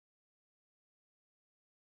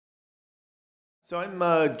So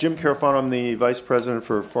I'm Jim Carafano. I'm the Vice President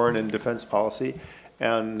for Foreign and Defense Policy,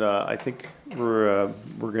 and I think we're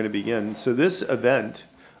going to begin. So this event,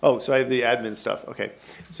 so I have the admin stuff. Okay,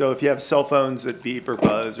 so if you have cell phones that beep or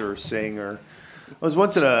buzz or sing, or I was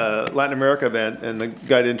once in a Latin America event, and the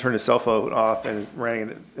guy didn't turn his cell phone off, and it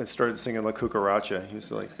rang and started singing La Cucaracha. He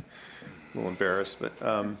was like a little embarrassed, but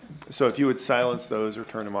so if you would silence those or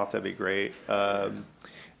turn them off, that'd be great.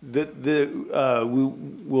 We're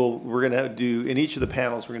going to do, in each of the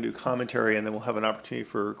panels, we're going to do commentary, and then we'll have an opportunity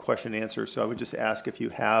for question and answer. So I would just ask, if you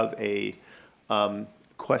have a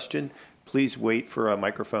question, please wait for a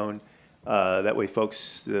microphone. That way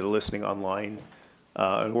folks that are listening online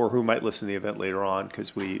or who might listen to the event later on,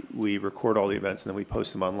 because we record all the events and then we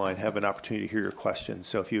post them online, have an opportunity to hear your questions.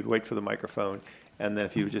 So if you would wait for the microphone, and then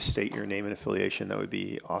if you would just state your name and affiliation, that would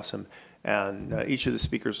be awesome. And each of the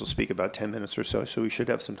speakers will speak about 10 minutes or so, so we should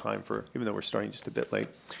have some time for, even though we're starting just a bit late,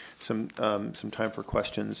 some time for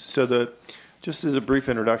questions. So just as a brief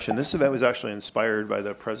introduction, this event was actually inspired by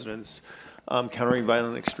the President's Countering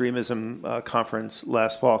Violent Extremism conference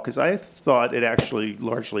last fall, because I thought it actually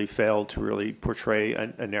largely failed to really portray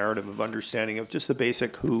a narrative of understanding of just the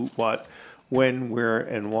basic who, what, when, where,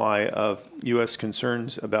 and why of U.S.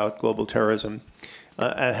 concerns about global terrorism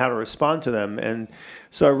and how to respond to them. And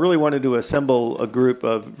so I really wanted to assemble a group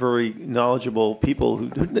of very knowledgeable people who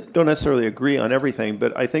don't necessarily agree on everything,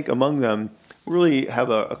 but I think among them really have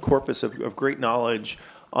a corpus of great knowledge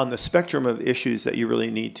on the spectrum of issues that you really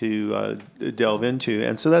need to delve into.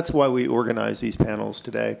 And so that's why we organize these panels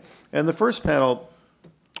today. And the first panel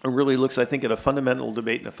really looks, I think, at a fundamental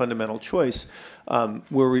debate and a fundamental choice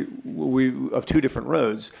where we of two different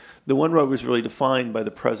roads. The one road was really defined by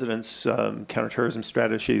the President's counterterrorism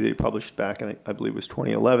strategy that he published back in, I believe it was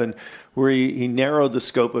 2011, where he narrowed the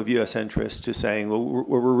scope of U.S. interests to saying, well, what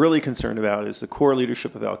we're really concerned about is the core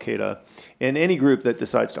leadership of al-Qaeda and any group that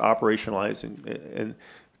decides to operationalize and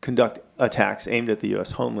conduct attacks aimed at the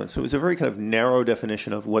U.S. homeland. So it was a very kind of narrow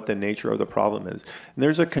definition of what the nature of the problem is. And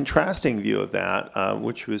there's a contrasting view of that,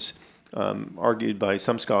 which was argued by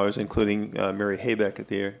some scholars, including Mary Haybeck at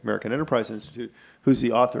the American Enterprise Institute, who's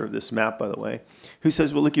the author of this map, by the way, who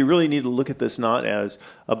says, well, look, you really need to look at this not as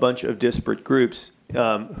a bunch of disparate groups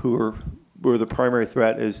where the primary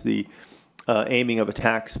threat is the aiming of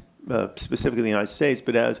attacks specifically in the United States,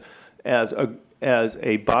 but as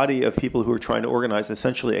a body of people who are trying to organize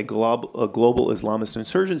essentially a global Islamist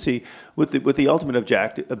insurgency with the ultimate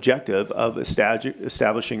objective of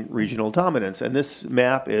establishing regional dominance. And this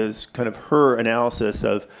map is kind of her analysis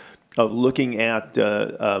of looking at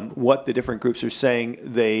what the different groups are saying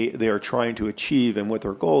they are trying to achieve and what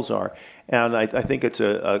their goals are. And I think it's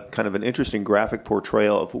a kind of an interesting graphic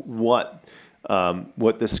portrayal of what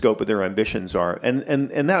the scope of their ambitions are. And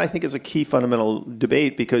that, I think, is a key fundamental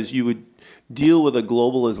debate, because you would deal with a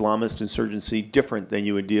global Islamist insurgency different than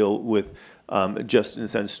you would deal with just, in a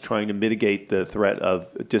sense, trying to mitigate the threat of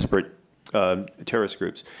disparate terrorist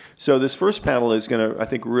groups. So this first panel is going to, I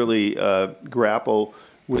think, really grapple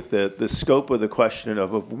with the scope of the question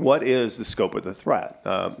of what is the scope of the threat?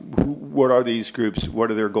 What are these groups?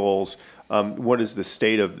 What are their goals? What is the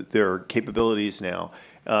state of their capabilities now?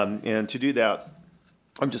 And to do that,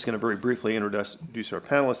 I'm just going to very briefly introduce our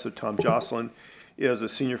panelists. So Tom Jocelyn is a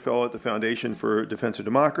senior fellow at the Foundation for Defense of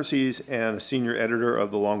Democracies and a senior editor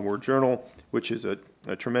of the Long War Journal, which is a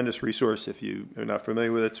tremendous resource if you are not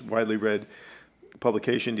familiar with it. It's a widely read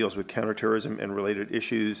publication, deals with counterterrorism and related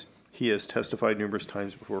issues. He has testified numerous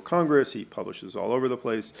times before Congress. He publishes all over the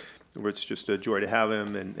place. It's just a joy to have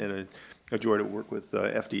him, and a joy to work with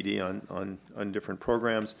FDD on different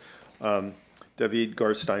programs. David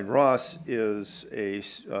Garstein-Ross is a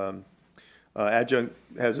adjunct,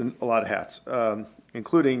 has a lot of hats,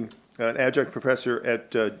 including an adjunct professor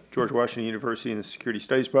at George Washington University in the Security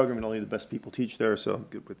Studies program, and only the best people teach there, so I'm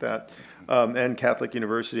good with that, and Catholic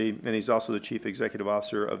University, and he's also the chief executive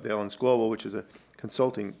officer of Valence Global, which is a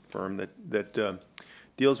consulting firm that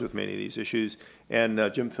deals with many of these issues.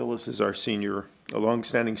 And Jim Phillips is our a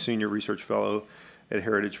longstanding senior research fellow at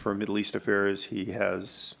Heritage for Middle East Affairs. He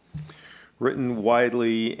has written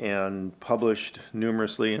widely and published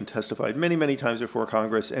numerously and testified many, many times before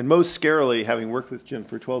Congress, and most scarily, having worked with Jim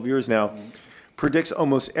for 12 years now, predicts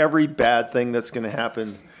almost every bad thing that's going to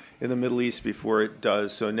happen in the Middle East before it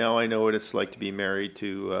does. So now I know what it's like to be married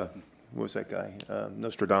to, what was that guy?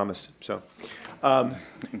 Nostradamus. So,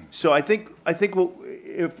 so I think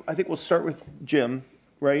we'll start with Jim,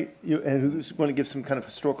 right? And who's going to give some kind of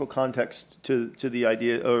historical context to the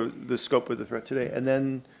idea or the scope of the threat today, and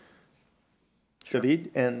then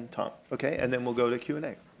David and Tom, okay? And then we'll go to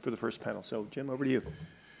Q&A for the first panel. So, Jim, over to you.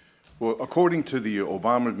 Well, according to the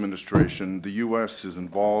Obama administration, the U.S. is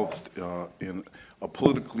involved in a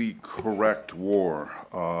politically correct war,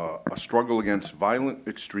 a struggle against violent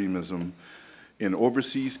extremism in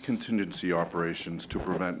overseas contingency operations to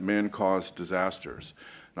prevent man-caused disasters.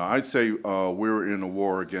 Now, I'd say we're in a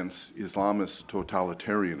war against Islamist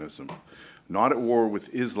totalitarianism, not at war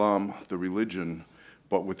with Islam, the religion,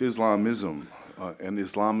 but with Islamism and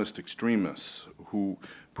Islamist extremists who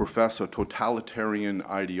profess a totalitarian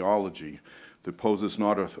ideology that poses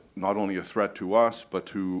not only a threat to us, but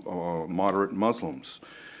to moderate Muslims.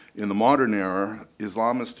 In the modern era,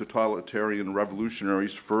 Islamist totalitarian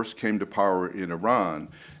revolutionaries first came to power in Iran,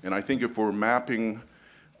 and I think if we're mapping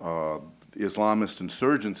Islamist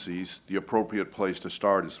insurgencies, the appropriate place to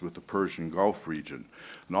start is with the Persian Gulf region,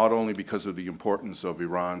 not only because of the importance of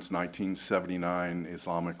Iran's 1979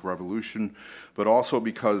 Islamic Revolution, but also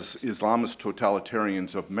because Islamist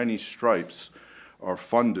totalitarians of many stripes are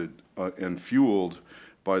funded and fueled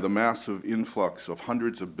by the massive influx of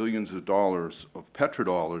hundreds of billions of dollars of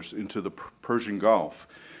petrodollars into the Persian Gulf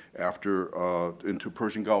into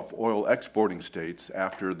Persian Gulf oil exporting states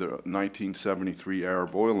after the 1973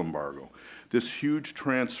 Arab oil embargo. This huge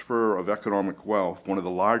transfer of economic wealth, one of the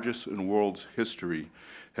largest in the world's history,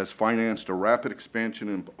 has financed a rapid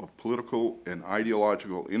expansion of political and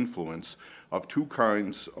ideological influence of two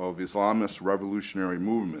kinds of Islamist revolutionary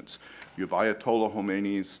movements. You have Ayatollah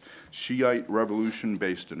Khomeini's Shiite revolution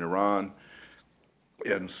based in Iran,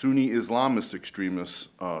 and Sunni Islamist extremists,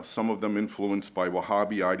 some of them influenced by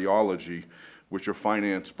Wahhabi ideology, which are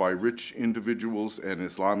financed by rich individuals and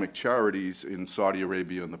Islamic charities in Saudi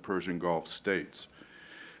Arabia and the Persian Gulf states.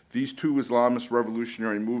 These two Islamist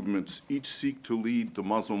revolutionary movements each seek to lead the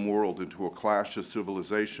Muslim world into a clash of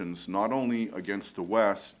civilizations, not only against the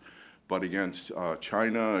West, but against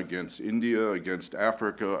China, against India, against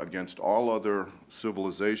Africa, against all other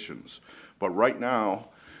civilizations. But right now,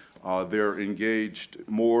 they're engaged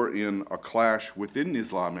more in a clash within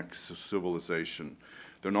Islamic civilization.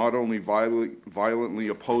 They're not only violently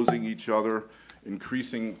opposing each other,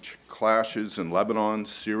 increasing clashes in Lebanon,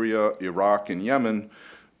 Syria, Iraq, and Yemen,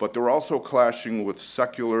 but they're also clashing with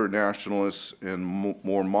secular nationalists and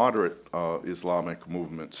more moderate Islamic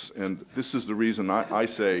movements. And this is the reason I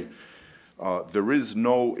say there is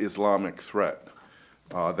no Islamic threat.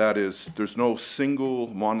 That is, there's no single,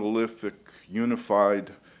 monolithic,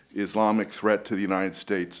 unified Islamic threat to the United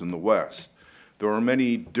States and the West. There are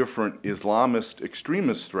many different Islamist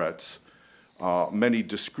extremist threats, many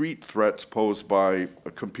discrete threats posed by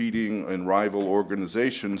competing and rival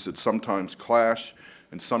organizations that sometimes clash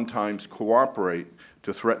and sometimes cooperate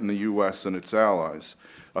to threaten the U.S. and its allies.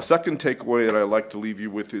 A second takeaway that I'd like to leave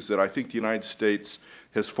you with is that I think the United States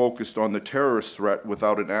has focused on the terrorist threat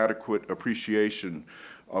without an adequate appreciation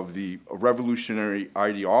of the revolutionary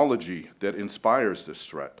ideology that inspires this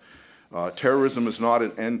threat. Terrorism is not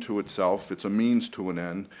an end to itself, it's a means to an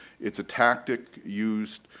end. It's a tactic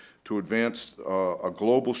used to advance a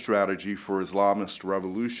global strategy for Islamist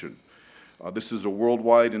revolution. This is a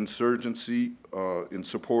worldwide insurgency in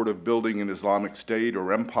support of building an Islamic state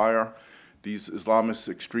or empire. These Islamist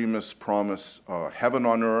extremists promise heaven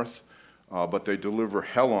on earth, but they deliver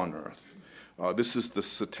hell on earth. This is the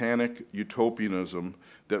satanic utopianism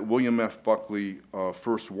that William F. Buckley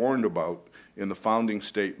first warned about in the founding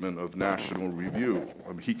statement of National Review.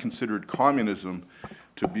 He considered communism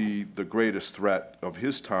to be the greatest threat of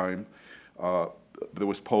his time that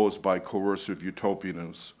was posed by coercive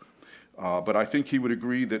utopianism. But I think he would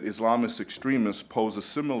agree that Islamist extremists pose a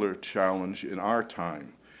similar challenge in our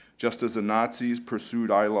time. Just as the Nazis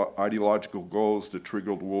pursued ideological goals that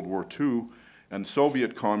triggered World War II, and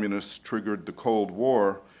Soviet communists triggered the Cold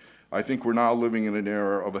War, I think we're now living in an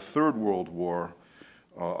era of a third world war,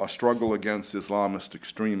 a struggle against Islamist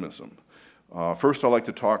extremism. First, I'd like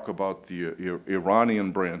to talk about the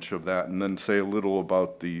Iranian branch of that and then say a little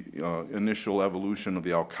about the initial evolution of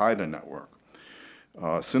the al-Qaeda network.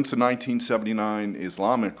 Since the 1979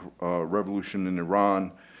 Islamic Revolution in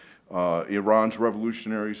Iran, Iran's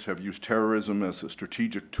revolutionaries have used terrorism as a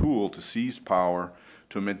strategic tool to seize power,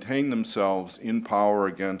 to maintain themselves in power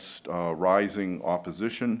against rising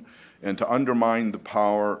opposition, and to undermine the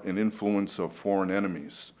power and influence of foreign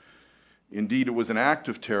enemies. Indeed, it was an act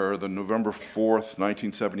of terror, the November 4th,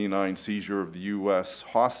 1979 seizure of the U.S.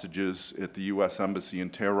 hostages at the U.S. Embassy in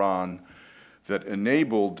Tehran, that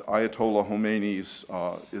enabled Ayatollah Khomeini's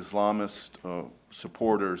Islamist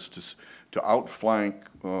supporters to outflank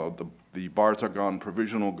the Barzaghan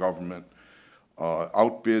provisional government,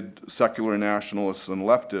 outbid secular nationalists and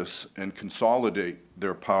leftists, and consolidate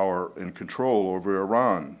their power and control over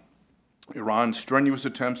Iran. Iran's strenuous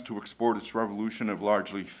attempts to export its revolution have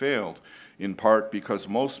largely failed, in part because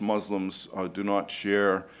most Muslims do not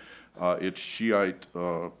share its Shiite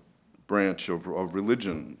branch of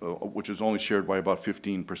religion, which is only shared by about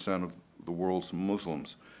 15% of the world's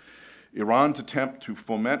Muslims. Iran's attempt to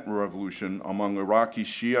foment revolution among Iraqi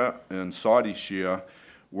Shia and Saudi Shia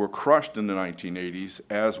were crushed in the 1980s,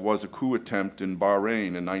 as was a coup attempt in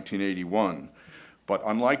Bahrain in 1981. But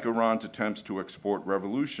unlike Iran's attempts to export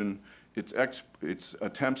revolution, its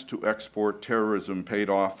attempts to export terrorism paid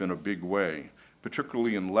off in a big way,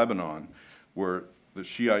 particularly in Lebanon, where the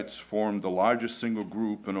Shiites formed the largest single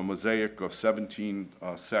group in a mosaic of 17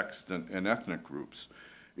 sects and ethnic groups.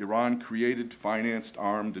 Iran created, financed,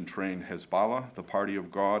 armed, and trained Hezbollah, the Party of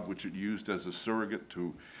God, which it used as a surrogate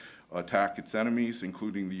to attack its enemies,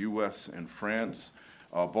 including the U.S. and France,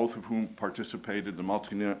 both of whom participated in the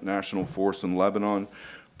multinational force in Lebanon.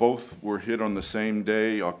 Both were hit on the same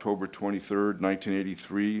day, October 23,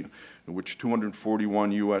 1983, in which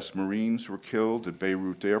 241 U.S. Marines were killed at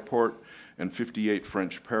Beirut Airport, and 58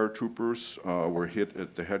 French paratroopers were hit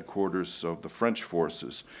at the headquarters of the French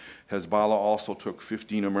forces. Hezbollah also took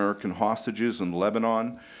 15 American hostages in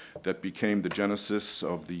Lebanon that became the genesis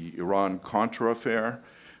of the Iran-Contra affair.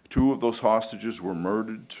 Two of those hostages were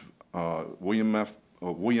murdered.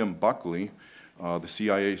 William Buckley, the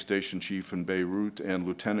CIA station chief in Beirut, and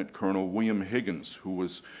Lieutenant Colonel William Higgins, who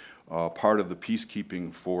was part of the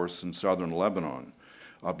peacekeeping force in southern Lebanon.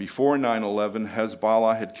 Before 9/11,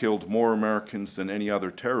 Hezbollah had killed more Americans than any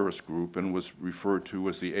other terrorist group and was referred to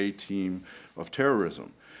as the A-team of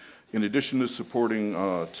terrorism. In addition to supporting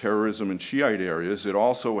terrorism in Shiite areas, it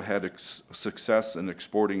also had success in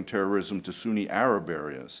exporting terrorism to Sunni Arab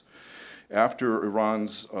areas. After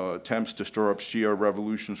Iran's attempts to stir up Shia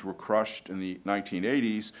revolutions were crushed in the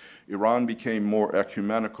 1980s, Iran became more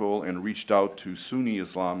ecumenical and reached out to Sunni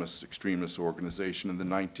Islamist extremist organization in the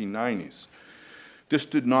 1990s. This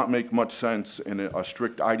did not make much sense in a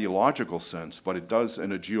strict ideological sense, but it does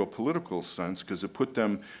in a geopolitical sense because it put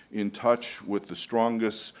them in touch with the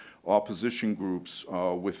strongest opposition groups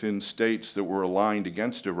within states that were aligned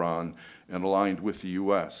against Iran and aligned with the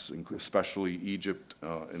U.S., especially Egypt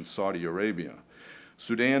and Saudi Arabia.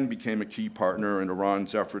 Sudan became a key partner in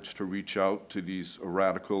Iran's efforts to reach out to these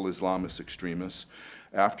radical Islamist extremists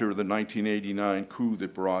after the 1989 coup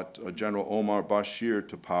that brought General Omar Bashir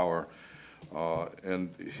to power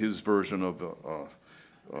and his version of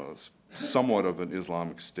somewhat of an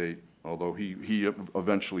Islamic state, although he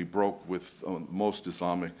eventually broke with most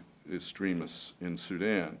Islamic extremists in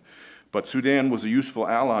Sudan. But Sudan was a useful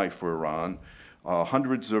ally for Iran.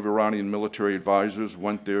 Hundreds of Iranian military advisors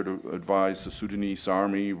went there to advise the Sudanese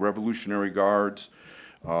army, Revolutionary Guards,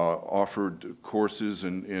 offered courses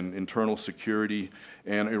in internal security,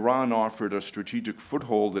 and Iran offered a strategic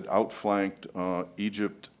foothold that outflanked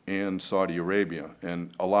Egypt and Saudi Arabia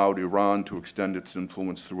and allowed Iran to extend its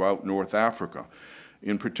influence throughout North Africa.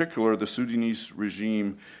 In particular, the Sudanese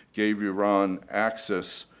regime gave Iran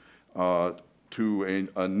access to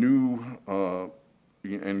a new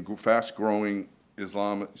and fast-growing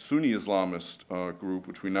Sunni Islamist group,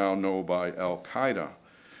 which we now know by al-Qaeda.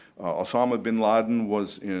 Osama bin Laden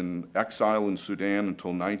was in exile in Sudan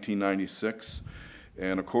until 1996,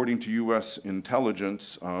 and according to U.S.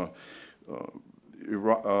 intelligence,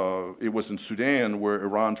 it was in Sudan where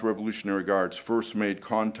Iran's Revolutionary Guards first made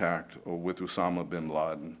contact with Osama bin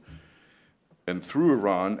Laden. And through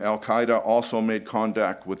Iran, al-Qaeda also made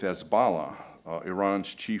contact with Hezbollah,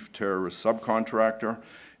 Iran's chief terrorist subcontractor,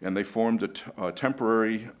 and they formed a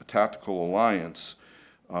temporary tactical alliance.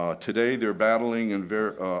 Today, they're battling,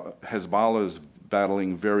 Hezbollah is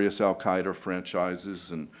battling various al-Qaeda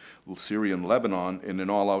franchises in Syria and Lebanon in an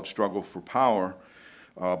all-out struggle for power.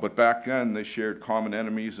 But back then, they shared common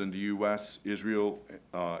enemies in the U.S., Israel,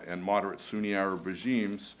 and moderate Sunni Arab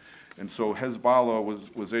regimes. And so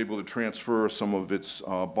Hezbollah was able to transfer some of its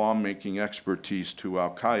bomb-making expertise to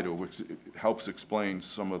al-Qaeda, which helps explain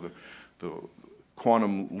some of the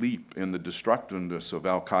quantum leap in the destructiveness of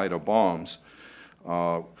al-Qaeda bombs.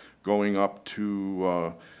 Going up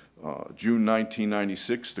to June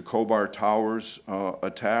 1996, the Khobar Towers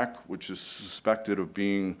attack, which is suspected of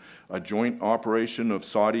being a joint operation of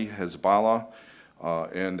Saudi, Hezbollah,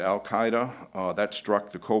 and al-Qaeda. That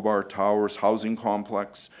struck the Khobar Towers housing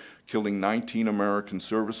complex, killing 19 American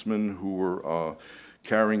servicemen who were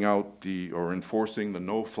carrying out or enforcing the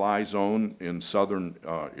no-fly zone in southern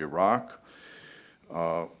Iraq.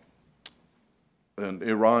 And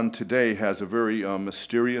Iran today has a very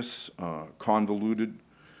mysterious, convoluted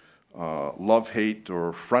love-hate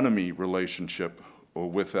or frenemy relationship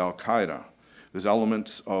with al-Qaeda. There's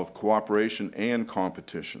elements of cooperation and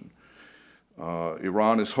competition.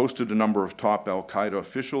 Iran has hosted a number of top al-Qaeda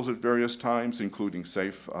officials at various times, including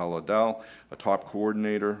Saif al-Adel, a top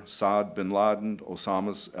coordinator, Saad bin Laden,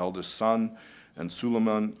 Osama's eldest son, and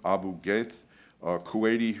Suleiman Abu Ghaith, a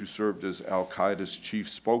Kuwaiti who served as al-Qaeda's chief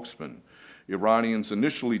spokesman. Iranians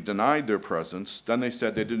initially denied their presence, then they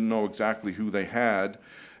said they didn't know exactly who they had,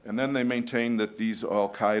 and then they maintained that these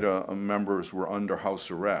al-Qaeda members were under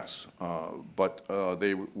house arrest. But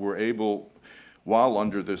they were able, while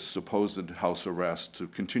under this supposed house arrest, to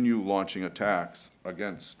continue launching attacks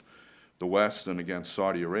against the West and against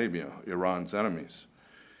Saudi Arabia, Iran's enemies.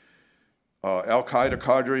 Al-Qaeda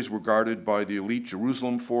cadres were guarded by the elite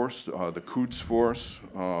Jerusalem force, the Quds force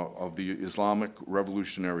of the Islamic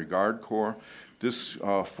Revolutionary Guard Corps. This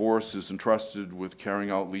force is entrusted with carrying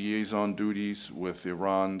out liaison duties with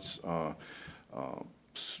Iran's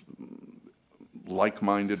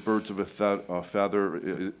like-minded birds of a feather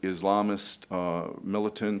Islamist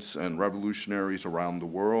militants and revolutionaries around the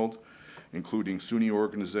world, including Sunni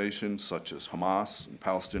organizations such as Hamas and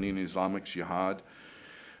Palestinian Islamic Jihad.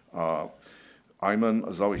 Ayman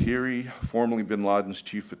Zawahiri, formerly bin Laden's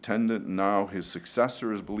chief attendant, now his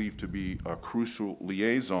successor, is believed to be a crucial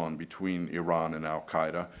liaison between Iran and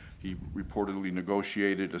al-Qaeda. He reportedly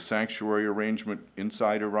negotiated a sanctuary arrangement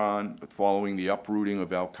inside Iran following the uprooting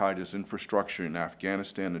of al-Qaeda's infrastructure in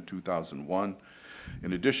Afghanistan in 2001.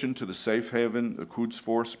 In addition to the safe haven, the Quds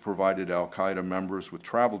Force provided al-Qaeda members with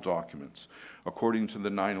travel documents. According to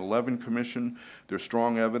the 9/11 Commission, there's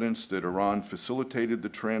strong evidence that Iran facilitated the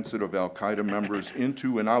transit of al-Qaeda members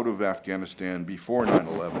into and out of Afghanistan before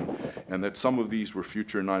 9/11, and that some of these were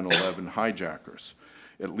future 9/11 hijackers.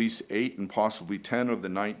 At least 8 and possibly 10 of the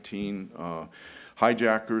 19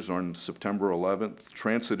 hijackers on September 11th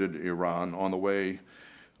transited Iran on the way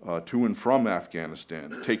to and from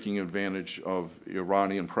Afghanistan, taking advantage of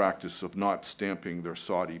Iranian practice of not stamping their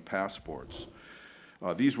Saudi passports.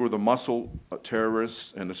 These were the muscle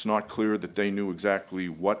terrorists, and it's not clear that they knew exactly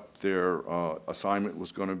what their assignment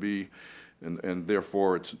was going to be, and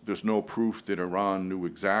therefore there's no proof that Iran knew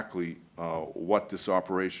exactly what this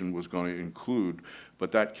operation was going to include,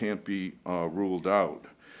 but that can't be ruled out.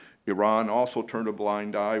 Iran also turned a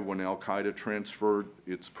blind eye when al-Qaeda transferred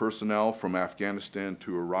its personnel from Afghanistan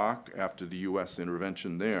to Iraq after the U.S.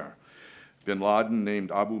 intervention there. Bin Laden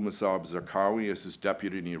named Abu Musab Zarqawi as his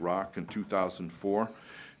deputy in Iraq in 2004.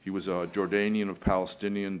 He was a Jordanian of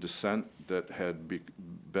Palestinian descent that had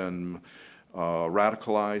been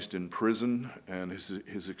radicalized in prison, and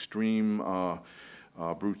his extreme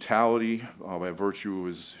brutality by virtue of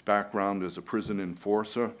his background as a prison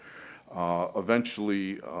enforcer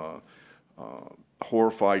eventually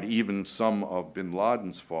horrified even some of bin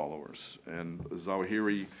Laden's followers. And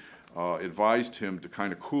Zawahiri advised him to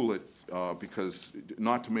kind of cool it because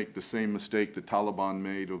not to make the same mistake the Taliban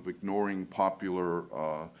made of ignoring popular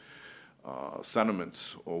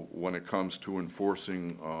sentiments when it comes to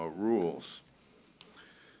enforcing rules.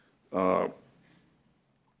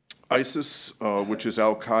 ISIS, which is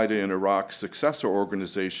al-Qaeda in Iraq's successor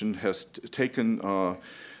organization, has taken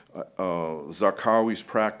Zarqawi's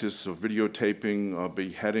practice of videotaping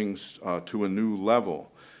beheadings to a new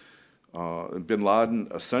level. Bin Laden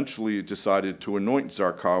essentially decided to anoint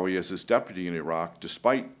Zarqawi as his deputy in Iraq,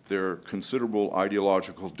 despite their considerable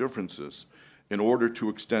ideological differences, in order to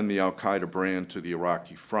extend the al-Qaeda brand to the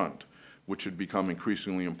Iraqi front, which had become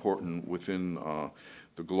increasingly important within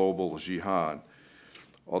the global jihad.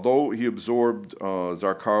 Although he absorbed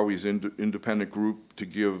Zarqawi's independent group to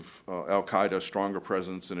give al-Qaeda a stronger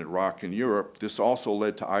presence in Iraq and Europe, this also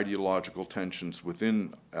led to ideological tensions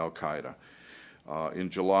within al-Qaeda. In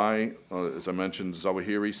July, as I mentioned,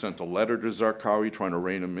 Zawahiri sent a letter to Zarqawi trying to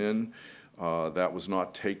rein him in. That was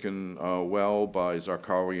not taken well by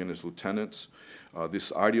Zarqawi and his lieutenants.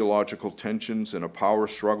 This ideological tensions and a power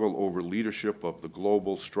struggle over leadership of the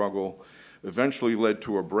global struggle eventually led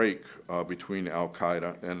to a break between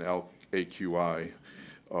al-Qaeda and AQI,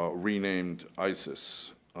 renamed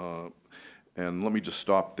ISIS. And let me just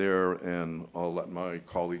stop there, and I'll let my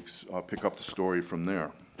colleagues pick up the story from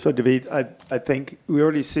there. So, David, I think we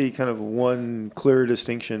already see kind of one clear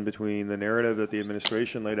distinction between the narrative that the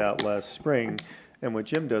administration laid out last spring and what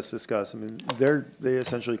Jim does discuss. I mean, they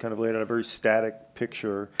essentially kind of laid out a very static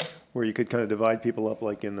picture where you could kind of divide people up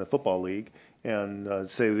like in the football league and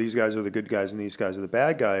say these guys are the good guys and these guys are the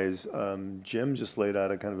bad guys. Jim just laid out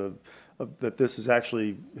a kind of that this has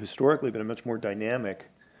actually historically been a much more dynamic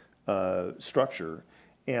structure.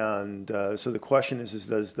 And so the question is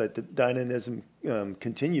does that dynamism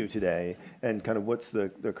continue today, and kind of what's the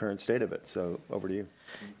current state of it? So over to you.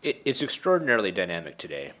 It's extraordinarily dynamic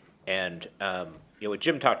today. And what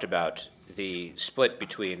Jim talked about, the split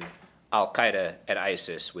between al-Qaeda and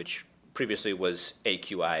ISIS, which previously was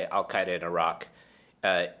AQI, al-Qaeda in Iraq,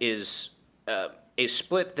 is a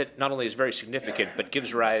split that not only is very significant, but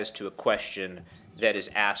gives rise to a question that is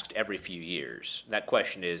asked every few years. That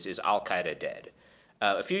question is al-Qaeda dead?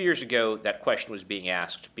 A few years ago, that question was being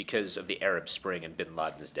asked because of the Arab Spring and bin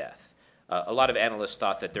Laden's death. A lot of analysts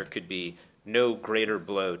thought that there could be no greater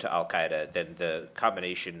blow to al-Qaeda than the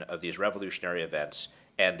combination of these revolutionary events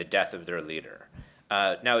and the death of their leader.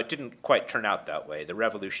 Now, it didn't quite turn out that way. The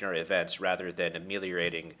revolutionary events, rather than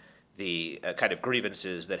ameliorating the kind of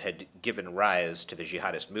grievances that had given rise to the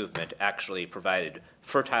jihadist movement, actually provided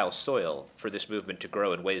fertile soil for this movement to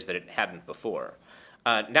grow in ways that it hadn't before.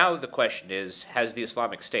 Now the question is, has the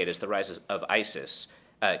Islamic State, as the rise of ISIS,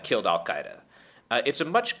 killed al-Qaeda? It's a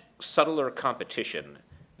much subtler competition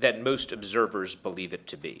than most observers believe it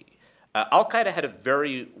to be. Al-Qaeda had a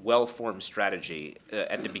very well-formed strategy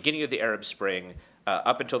at the beginning of the Arab Spring,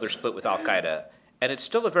 up until their split with al-Qaeda, and it's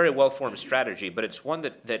still a very well-formed strategy, but it's one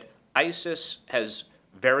that ISIS has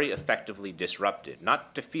very effectively disrupted,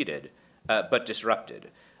 not defeated, but disrupted.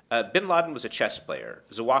 Bin Laden was a chess player.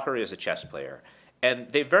 Zawahiri is a chess player.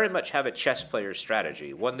 And they very much have a chess player's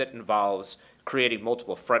strategy, one that involves creating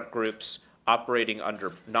multiple front groups, operating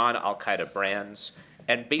under non-al-Qaeda brands,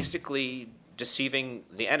 and basically deceiving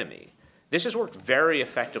the enemy. This has worked very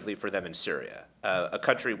effectively for them in Syria, a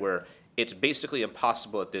country where it's basically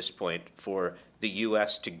impossible at this point for the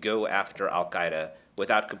U.S. to go after al-Qaeda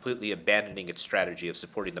without completely abandoning its strategy of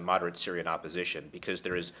supporting the moderate Syrian opposition, because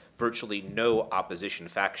there is virtually no opposition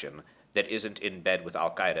faction that isn't in bed with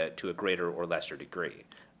al-Qaeda to a greater or lesser degree,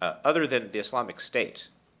 other than the Islamic State.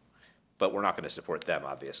 But we're not going to support them,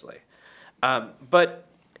 obviously. But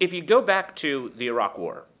if you go back to the Iraq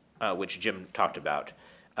War, which Jim talked about,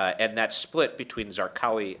 and that split between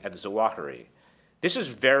Zarqawi and Zawahiri, this is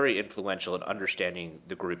very influential in understanding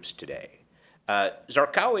the groups today.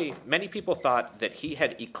 Zarqawi, many people thought that he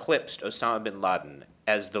had eclipsed Osama bin Laden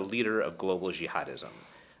as the leader of global jihadism.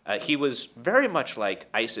 He was very much like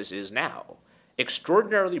ISIS is now,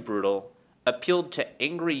 extraordinarily brutal, appealed to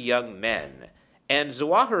angry young men. And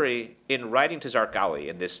Zawahiri, in writing to Zarqawi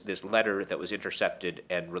in this letter that was intercepted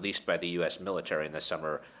and released by the U.S. military in the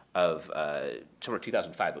summer of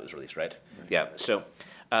 2005, it was released, right? Yeah. So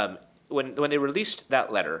when they released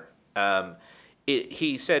that letter,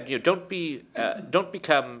 he said, don't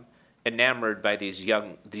become enamored by these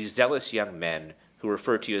zealous young men who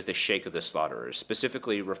refer to you as the Sheikh of the Slaughterers,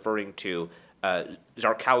 specifically referring to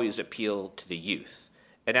Zarqawi's appeal to the youth.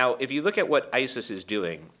 And now, if you look at what ISIS is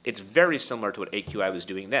doing, it's very similar to what AQI was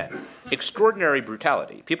doing then. Extraordinary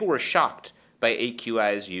brutality. People were shocked by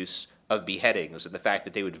AQI's use of beheadings and the fact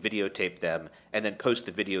that they would videotape them and then post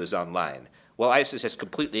the videos online. Well, ISIS has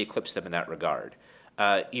completely eclipsed them in that regard.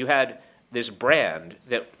 You had this brand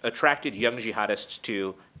that attracted young jihadists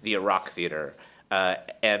to the Iraq theater,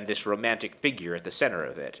 and this romantic figure at the center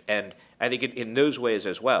of it. And I think in those ways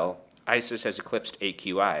as well, ISIS has eclipsed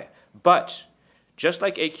AQI. But just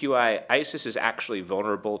like AQI, ISIS is actually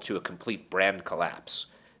vulnerable to a complete brand collapse.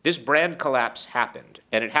 This brand collapse happened,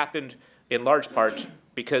 and it happened in large part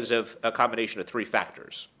because of a combination of three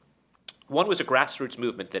factors. One was a grassroots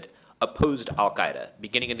movement that opposed al-Qaeda,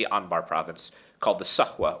 beginning in the Anbar province, called the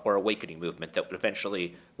Sahwa, or Awakening Movement, that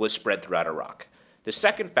eventually was spread throughout Iraq. The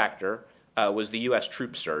second factor was the U.S.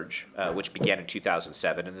 troop surge, which began in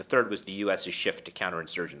 2007, and the third was the U.S.'s shift to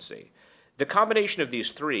counterinsurgency. The combination of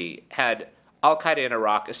these three had al-Qaeda in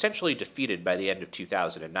Iraq essentially defeated by the end of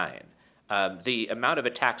 2009. The amount of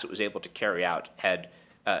attacks it was able to carry out had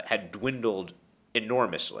dwindled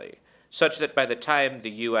enormously, such that by the time the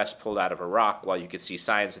U.S. pulled out of Iraq, while you could see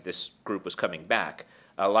signs that this group was coming back,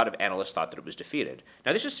 a lot of analysts thought that it was defeated.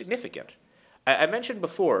 Now, this is significant. I mentioned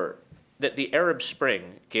before that the Arab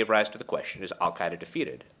Spring gave rise to the question, is al-Qaeda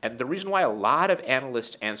defeated? And the reason why a lot of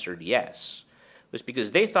analysts answered yes was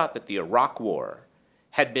because they thought that the Iraq War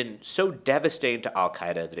had been so devastating to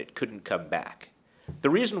al-Qaeda that it couldn't come back.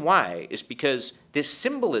 The reason why is because this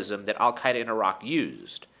symbolism that al-Qaeda in Iraq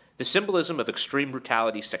used, the symbolism of extreme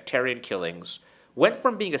brutality, sectarian killings, went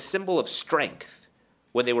from being a symbol of strength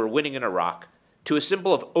when they were winning in Iraq to a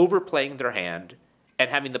symbol of overplaying their hand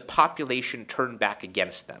and having the population turn back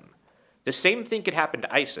against them. The same thing could happen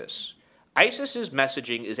to ISIS. ISIS's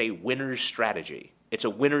messaging is a winner's strategy. It's a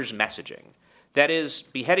winner's messaging. That is,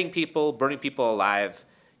 beheading people, burning people alive.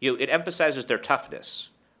 It emphasizes their toughness.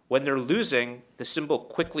 When they're losing, the symbol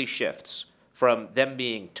quickly shifts from them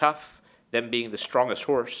being tough, them being the strongest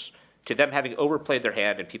horse, to them having overplayed their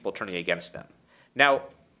hand and people turning against them. Now,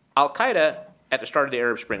 al-Qaeda, at the start of the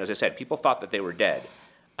Arab Spring, as I said, people thought that they were dead.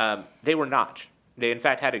 They were not. They, in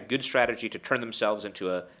fact, had a good strategy to turn themselves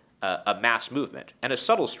into a mass movement and a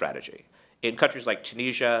subtle strategy. In countries like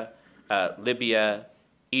Tunisia, Libya,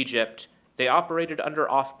 Egypt, they operated under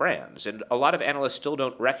off-brands, and a lot of analysts still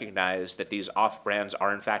don't recognize that these off-brands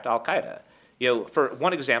are in fact al-Qaeda. For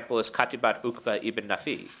one example is Katibat Uqba ibn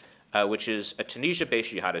Nafi, which is a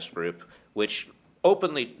Tunisia-based jihadist group which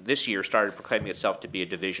openly this year started proclaiming itself to be a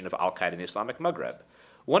division of al-Qaeda in the Islamic Maghreb.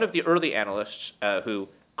 One of the early analysts who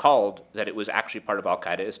called that it was actually part of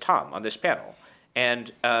al-Qaeda is Tom on this panel.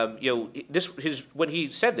 And when he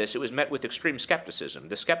said this, it was met with extreme skepticism.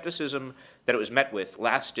 The skepticism that it was met with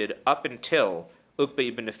lasted up until Uqba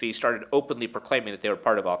ibn Nafi started openly proclaiming that they were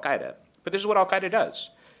part of al-Qaeda. But this is what al-Qaeda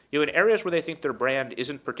does. In areas where they think their brand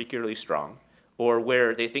isn't particularly strong, or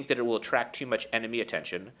where they think that it will attract too much enemy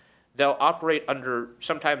attention, they'll operate under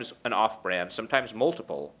sometimes an off-brand, sometimes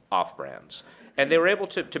multiple off-brands. And they were able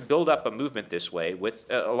to build up a movement this way with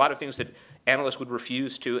a lot of things that analysts would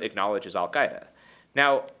refuse to acknowledge as al-Qaeda.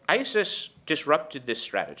 Now, ISIS disrupted this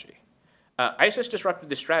strategy. ISIS disrupted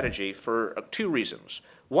this strategy for two reasons.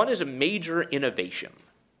 One is a major innovation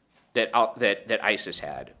that ISIS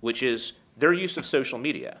had, which is their use of social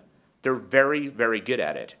media. They're very, very good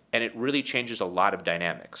at it, and it really changes a lot of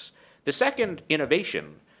dynamics. The second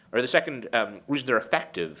innovation, or the second reason they're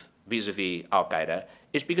effective vis-a-vis al-Qaeda,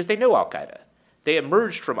 is because they know al-Qaeda. They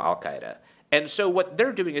emerged from al-Qaeda. And so what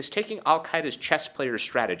they're doing is taking al-Qaeda's chess player's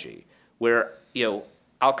strategy, where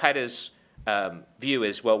al-Qaeda's view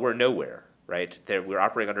is, well, we're nowhere, right? We're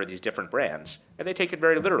operating under these different brands, and they take it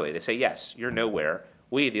very literally. They say, yes, you're nowhere.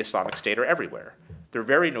 We, the Islamic State, are everywhere. They're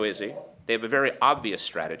very noisy. They have a very obvious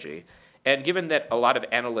strategy. And given that a lot of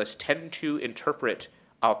analysts tend to interpret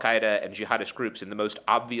al-Qaeda and jihadist groups in the most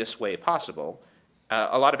obvious way possible,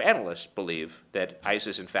 a lot of analysts believe that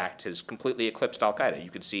ISIS, in fact, has completely eclipsed al-Qaeda.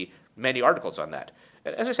 You can see many articles on that.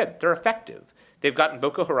 As I said, they're effective. They've gotten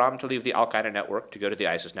Boko Haram to leave the al-Qaeda network to go to the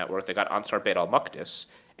ISIS network. They got Ansar Bayt al-Maqdis.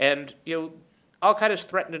 And, al-Qaeda is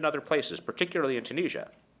threatened in other places, particularly in Tunisia.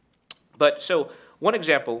 But so one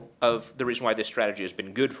example of the reason why this strategy has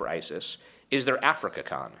been good for ISIS is their Africa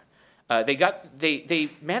Con. They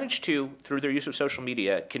managed to, through their use of social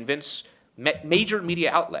media, convince major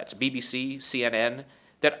media outlets, BBC, CNN,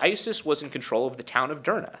 that ISIS was in control of the town of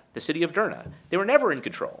Derna, the city of Derna. They were never in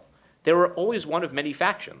control. They were always one of many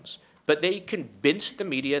factions. But they convinced the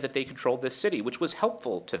media that they controlled this city, which was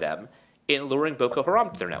helpful to them in luring Boko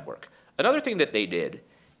Haram to their network. Another thing that they did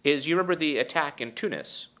is, you remember the attack in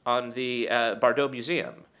Tunis on the Bardo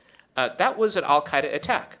Museum. That was an al-Qaeda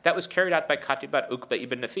attack. That was carried out by Katibat Uqba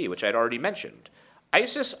ibn Nafi, which I'd already mentioned.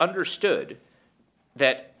 ISIS understood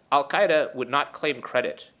that al-Qaeda would not claim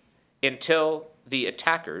credit until the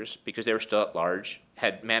attackers, because they were still at large,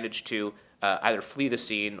 had managed to either flee the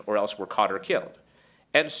scene or else were caught or killed.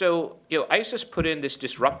 And so, ISIS put in this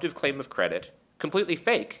disruptive claim of credit, completely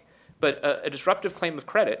fake, but a disruptive claim of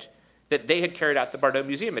credit that they had carried out the Bardo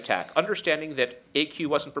Museum attack, understanding that AQ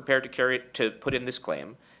wasn't prepared to put in this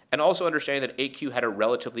claim, and also understanding that AQ had a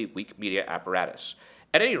relatively weak media apparatus.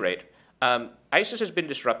 At any rate, ISIS has been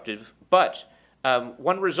disruptive, but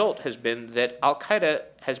one result has been that al-Qaeda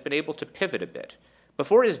has been able to pivot a bit.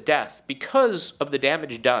 Before his death, because of the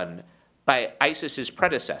damage done by ISIS's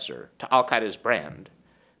predecessor to al-Qaeda's brand,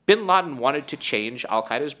 bin Laden wanted to change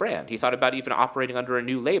al-Qaeda's brand. He thought about even operating under a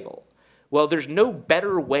new label. Well, there's no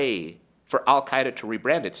better way for al-Qaeda to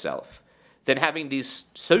rebrand itself than having these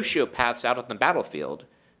sociopaths out on the battlefield,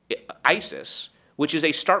 ISIS, which is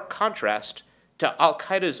a stark contrast to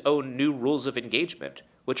al-Qaeda's own new rules of engagement,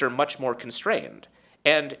 which are much more constrained.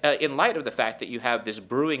 And in light of the fact that you have this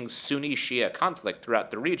brewing Sunni-Shia conflict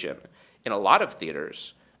throughout the region, in a lot of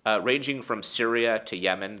theaters, ranging from Syria to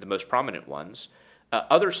Yemen, the most prominent ones,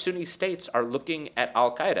 other Sunni states are looking at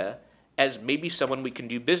al-Qaeda as maybe someone we can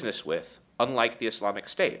do business with, unlike the Islamic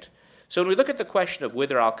State. So when we look at the question of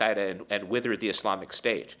whether al-Qaeda and whether the Islamic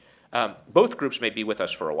State, both groups may be with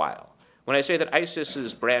us for a while. When I say that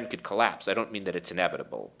ISIS's brand could collapse, I don't mean that it's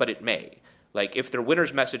inevitable, but it may. Like, if their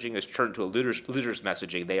winner's messaging is turned to a loser's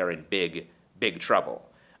messaging, they are in big, big trouble.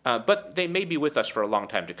 But they may be with us for a long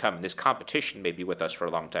time to come, and this competition may be with us for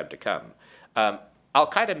a long time to come.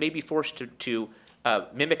 Al-Qaeda may be forced to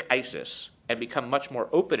mimic ISIS and become much more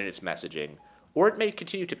open in its messaging, or it may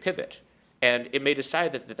continue to pivot, and it may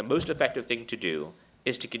decide that the most effective thing to do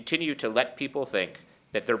is to continue to let people think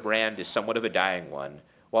that their brand is somewhat of a dying one,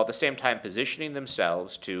 while at the same time positioning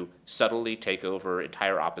themselves to subtly take over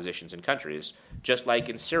entire oppositions and countries, just like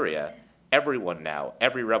in Syria, everyone now,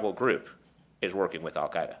 every rebel group, is working with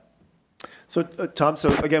al-Qaeda. So, Tom,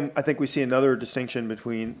 again, I think we see another distinction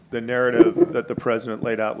between the narrative that the president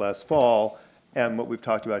laid out last fall and what we've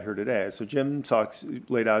talked about here today. So Jim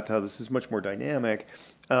laid out how this is much more dynamic.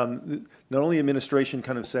 Not only administration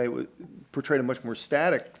kind of portrayed a much more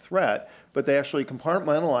static threat, but they actually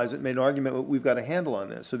compartmentalized it, made an argument that we've got a handle on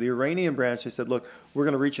this. So the Iranian branch, they said, look, we're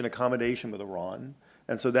going to reach an accommodation with Iran,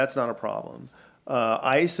 and so that's not a problem.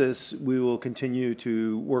 ISIS, we will continue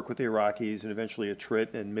to work with the Iraqis and eventually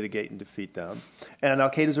attrit and mitigate and defeat them. And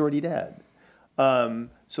al-Qaeda's already dead.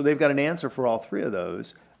 So they've got an answer for all three of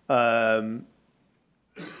those.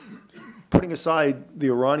 Putting aside the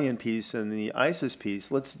Iranian piece and the ISIS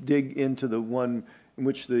piece, let's dig into the one in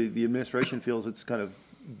which the administration feels it's kind of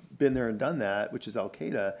been there and done that, which is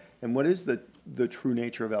al-Qaeda. And what is the true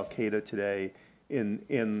nature of al-Qaeda today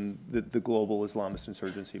in the global Islamist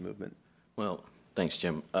insurgency movement? Well, thanks,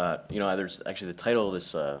 Jim. There's actually the title of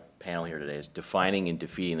this panel here today is Defining and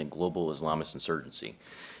Defeating the Global Islamist Insurgency.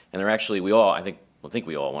 And they're actually, I think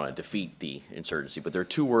we all want to defeat the insurgency, but there are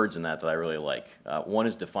two words in that I really like. One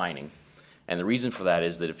is defining. And the reason for that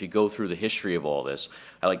is that if you go through the history of all this,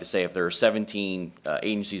 I like to say if there are 17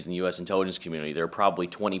 agencies in the U.S. intelligence community, there are probably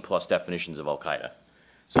 20+ definitions of al-Qaeda.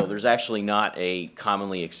 So there's actually not a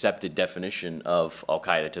commonly accepted definition of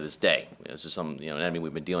al-Qaeda to this day. This is an enemy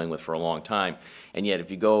we've been dealing with for a long time. And yet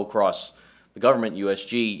if you go across the government,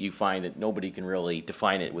 USG, you find that nobody can really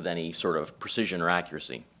define it with any sort of precision or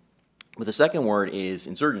accuracy. But the second word is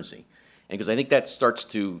insurgency. And because I think that starts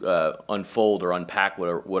to unfold or unpack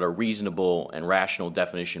what a reasonable and rational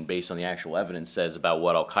definition based on the actual evidence says about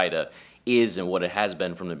what al-Qaeda is and what it has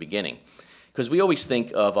been from the beginning. Because we always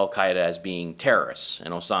think of al-Qaeda as being terrorists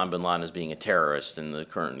and Osama bin Laden as being a terrorist and the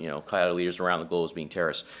current al-Qaeda leaders around the globe as being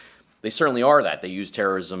terrorists. They certainly are that. They use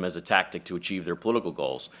terrorism as a tactic to achieve their political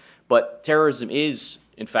goals. But terrorism is,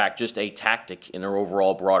 in fact, just a tactic in their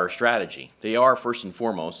overall broader strategy. They are, first and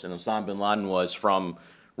foremost, and Osama bin Laden was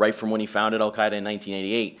right from when he founded al-Qaeda in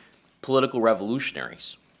 1988, political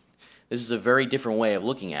revolutionaries. This is a very different way of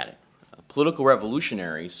looking at it. Political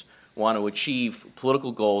revolutionaries want to achieve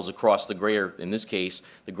political goals across the greater, in this case,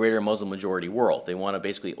 the greater Muslim majority world. They want to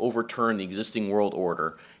basically overturn the existing world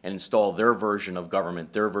order and install their version of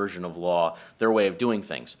government, their version of law, their way of doing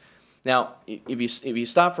things. Now, if you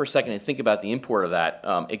stop for a second and think about the import of that,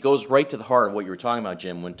 it goes right to the heart of what you were talking about,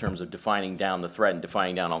 Jim, in terms of defining down the threat and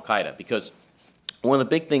defining down al-Qaeda. Because one of the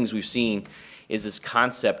big things we've seen is this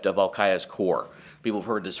concept of al-Qaeda's core. People have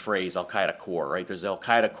heard this phrase, al-Qaeda core, right? There's the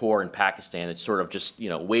al-Qaeda core in Pakistan that's sort of just,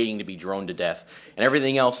 waiting to be droned to death. And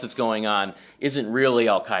everything else that's going on isn't really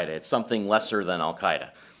al-Qaeda. It's something lesser than al-Qaeda.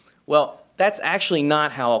 Well, that's actually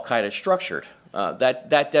not how al-Qaeda is structured.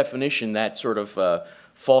 That definition, that sort of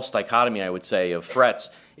false dichotomy, I would say, of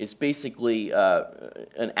threats is basically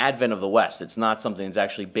an advent of the West. It's not something that's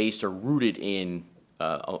actually based or rooted in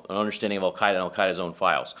an understanding of al-Qaeda and al-Qaeda's own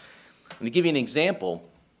files. And to give you an example,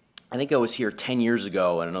 I think I was here 10 years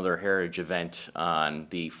ago at another Heritage event on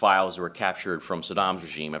the files that were captured from Saddam's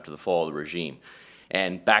regime after the fall of the regime.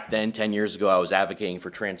 And back then, 10 years ago, I was advocating for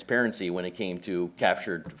transparency when it came to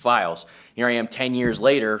captured files. Here I am 10 years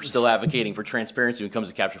later, still advocating for transparency when it comes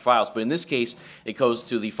to captured files. But in this case, it goes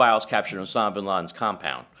to the files captured in Osama bin Laden's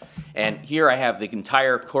compound. And here I have the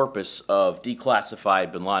entire corpus of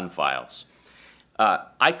declassified bin Laden files.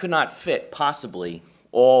 I could not fit, possibly,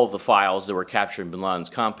 all the files that were captured in bin Laden's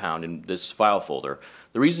compound in this file folder.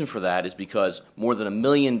 The reason for that is because more than 1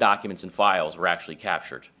 million documents and files were actually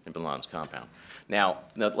captured in bin Laden's compound. Now,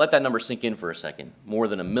 let that number sink in for a second. More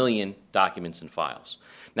than 1 million documents and files.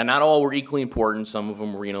 Now, not all were equally important. Some of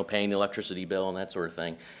them were, paying the electricity bill and that sort of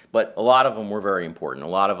thing. But a lot of them were very important. A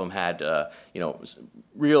lot of them had,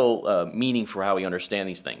 real meaning for how we understand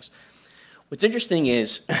these things. What's interesting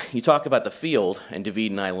is, you talk about the field, and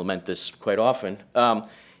David and I lament this quite often,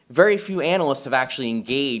 very few analysts have actually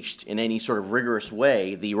engaged in any sort of rigorous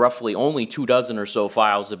way the roughly only 24 or so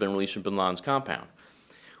files that have been released from bin Laden's compound.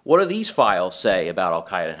 What do these files say about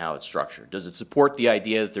al-Qaeda and how it's structured? Does it support the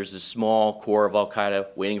idea that there's this small core of al-Qaeda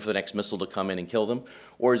waiting for the next missile to come in and kill them?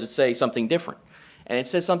 Or does it say something different? And it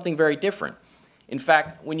says something very different. In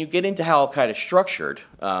fact, when you get into how al-Qaeda is structured,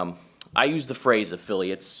 I use the phrase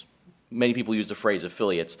affiliates. Many people use the phrase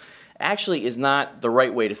affiliates. Actually is not the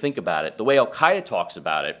right way to think about it. The way al-Qaeda talks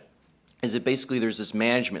about it is that basically there's this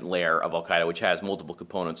management layer of al-Qaeda which has multiple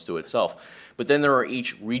components to itself. But then there are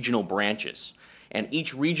each regional branches. And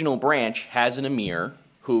each regional branch has an emir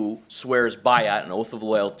who swears bayat, an oath of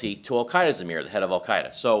loyalty, to al-Qaeda's emir, the head of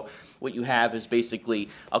al-Qaeda. So what you have is basically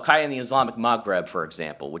al-Qaeda in the Islamic Maghreb, for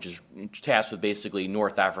example, which is tasked with basically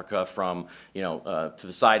North Africa from, to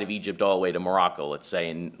the side of Egypt all the way to Morocco, let's say,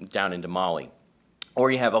 and down into Mali. Or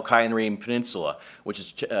you have al-Qaeda in the Arabian Peninsula, which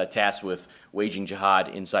is tasked with waging jihad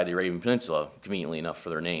inside the Arabian Peninsula, conveniently enough for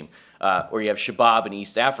their name. Or you have Shabab in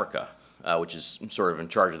East Africa, which is sort of in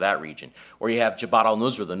charge of that region. Or you have Jabhat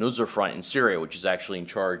al-Nusra, the Nusra Front in Syria, which is actually in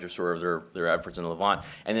charge of sort of their efforts in the Levant.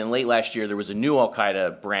 And then late last year, there was a new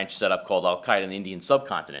al-Qaeda branch set up called al-Qaeda in the Indian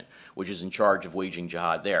subcontinent, which is in charge of waging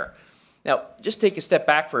jihad there. Now, just take a step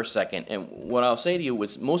back for a second, and what I'll say to you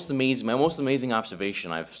was my most amazing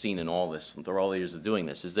observation I've seen in all this, through all the years of doing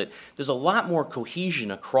this, is that there's a lot more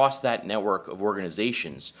cohesion across that network of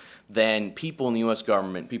organizations than people in the U.S.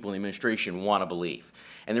 government, people in the administration want to believe.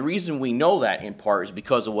 And the reason we know that, in part, is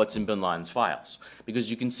because of what's in bin Laden's files.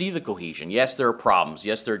 Because you can see the cohesion. Yes, there are problems.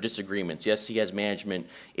 Yes, there are disagreements. Yes, he has management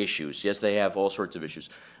issues. Yes, they have all sorts of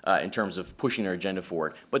issues in terms of pushing their agenda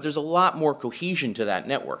forward. But there's a lot more cohesion to that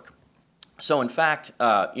network. So in fact,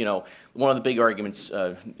 you know, one of the big arguments,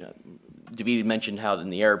 David mentioned how in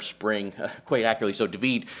the Arab Spring, quite accurately, so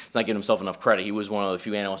David is not giving himself enough credit. He was one of the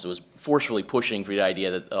few analysts that was forcefully pushing for the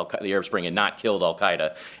idea that the Arab Spring had not killed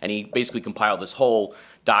al-Qaeda. And he basically compiled this whole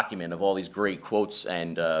document of all these great quotes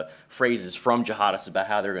and phrases from jihadists about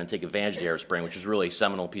how they're going to take advantage of the Arab Spring, which is really a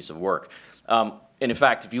seminal piece of work. And in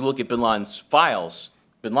fact, if you look at bin Laden's files,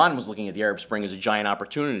 bin Laden was looking at the Arab Spring as a giant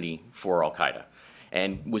opportunity for al-Qaeda,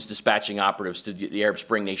 and was dispatching operatives to the Arab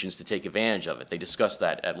Spring nations to take advantage of it. They discussed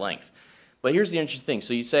that at length. But here's the interesting thing.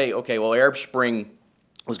 So you say, okay, well, Arab Spring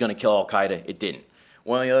was going to kill al-Qaeda. It didn't.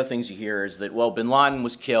 One of the other things you hear is that, well, bin Laden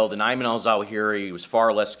was killed, and Ayman al-Zawahiri was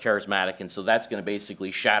far less charismatic, and so that's going to basically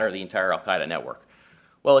shatter the entire al-Qaeda network.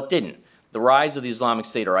 Well, it didn't. The rise of the Islamic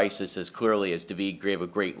State, or ISIS, has clearly, as David gave a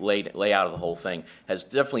great layout of the whole thing, has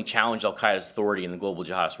definitely challenged al-Qaeda's authority in the global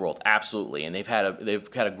jihadist world. Absolutely, and they've had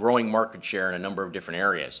a growing market share in a number of different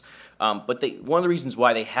areas. But one of the reasons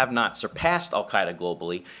why they have not surpassed al-Qaeda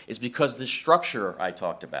globally is because the structure I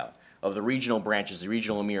talked about of the regional branches, the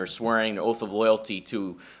regional emirs swearing an oath of loyalty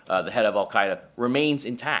to the head of al-Qaeda remains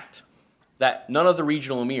intact. That none of the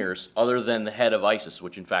regional emirs, other than the head of ISIS,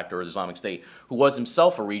 which in fact are the Islamic State, who was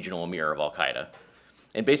himself a regional emir of al-Qaeda,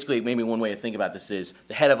 and basically maybe one way to think about this is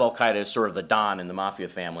the head of al-Qaeda is sort of the Don in the mafia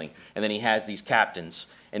family, and then he has these captains,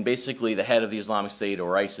 and basically the head of the Islamic State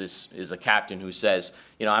or ISIS is a captain who says,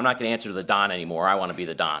 you know, I'm not going to answer to the Don anymore, I want to be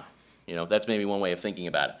the Don. You know, that's maybe one way of thinking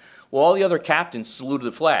about it. Well, all the other captains saluted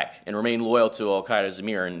the flag and remained loyal to al-Qaeda's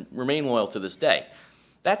emir and remain loyal to this day.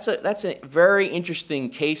 That's a very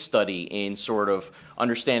interesting case study in sort of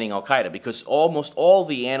understanding al-Qaeda, because almost all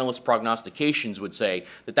the analyst prognostications would say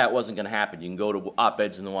that that wasn't going to happen. You can go to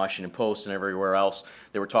op-eds in the Washington Post and everywhere else.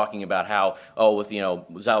 They were talking about how, oh, with, you know,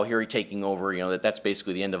 Zawahiri taking over, you know, that's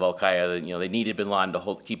basically the end of al-Qaeda. You know, they needed bin Laden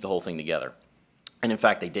to keep the whole thing together. And in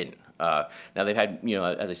fact, they didn't. Now, they've had, you know,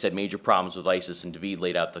 as I said, major problems with ISIS, and David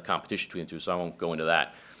laid out the competition between the two, so I won't go into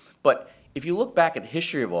that. But if you look back at the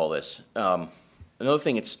history of all this, another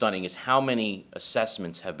thing that's stunning is how many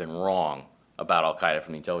assessments have been wrong about al-Qaeda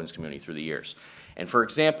from the intelligence community through the years. And for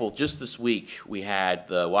example, just this week, we had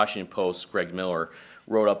the Washington Post, Greg Miller,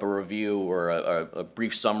 wrote up a review or a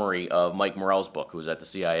brief summary of Mike Morell's book, who was at the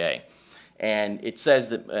CIA. And it says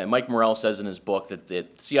that, Mike Morell says in his book that the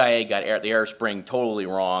CIA got the Arab Spring totally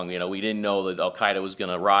wrong. You know, we didn't know that al-Qaeda was going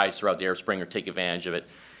to rise throughout the Arab Spring or take advantage of it.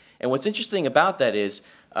 And what's interesting about that is,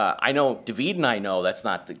 I know, David and I know that's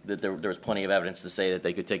not, that there was plenty of evidence to say that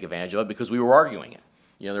they could take advantage of it because we were arguing it.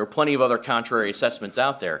 You know, there were plenty of other contrary assessments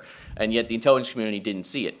out there, and yet the intelligence community didn't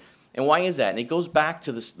see it. And why is that? And it goes back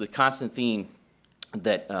to the constant theme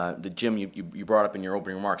that Jim, you brought up in your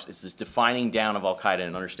opening remarks. It's this defining down of al-Qaeda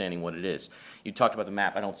and understanding what it is. You talked about the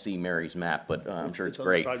map. I don't see Mary's map, but I'm sure it's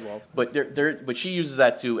great. On the sidewalls. But she uses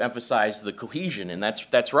that to emphasize the cohesion, and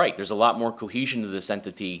that's right. There's a lot more cohesion to this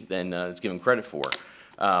entity than it's given credit for.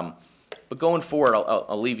 But going forward,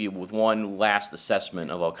 I'll leave you with one last assessment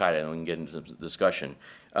of al-Qaeda, and we can get into the discussion.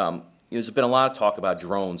 There's been a lot of talk about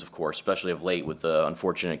drones, of course, especially of late with the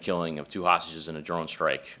unfortunate killing of 2 hostages in a drone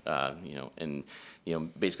strike, and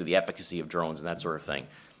basically the efficacy of drones and that sort of thing.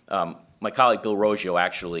 My colleague Bill Roggio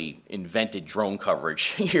actually invented drone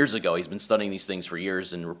coverage years ago. He's been studying these things for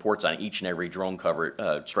years and reports on each and every drone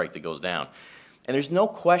strike that goes down. And there's no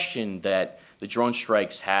question that the drone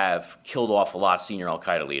strikes have killed off a lot of senior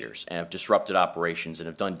al-Qaeda leaders and have disrupted operations and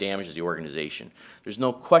have done damage to the organization. There's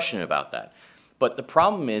no question about that. But the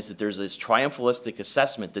problem is that there's this triumphalistic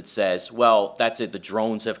assessment that says, well, that's it, the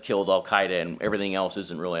drones have killed al-Qaeda and everything else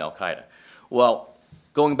isn't really al-Qaeda. Well,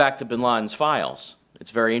 going back to bin Laden's files,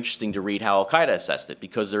 it's very interesting to read how al-Qaeda assessed it,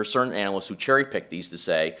 because there are certain analysts who cherry-pick these to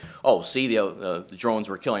say, oh, see, the drones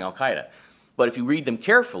were killing al-Qaeda. But if you read them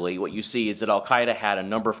carefully, what you see is that al-Qaeda had a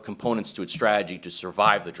number of components to its strategy to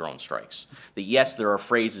survive the drone strikes. That yes, there are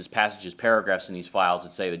phrases, passages, paragraphs in these files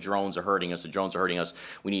that say the drones are hurting us, the drones are hurting us,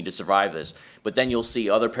 we need to survive this. But then you'll see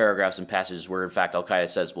other paragraphs and passages where in fact al-Qaeda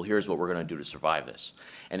says, well, here's what we're going to do to survive this.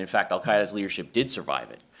 And in fact, al-Qaeda's leadership did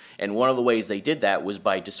survive it. And one of the ways they did that was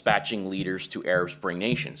by dispatching leaders to Arab Spring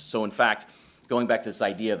nations. So in fact, going back to this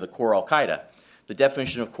idea of the core al-Qaeda, the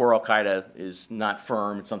definition of core al-Qaeda is not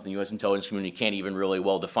firm. It's something the U.S. intelligence community can't even really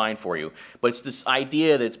well define for you. But it's this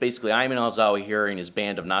idea that it's basically Ayman al-Zawahiri and his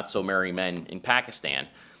band of not-so-merry men in Pakistan,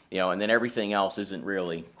 and then everything else isn't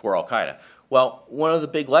really core al-Qaeda. Well, one of the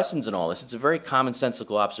big lessons in all this, it's a very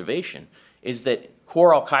commonsensical observation, is that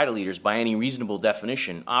core al-Qaeda leaders, by any reasonable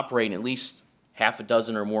definition, operate in at least half a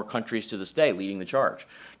dozen or more countries to this day leading the charge.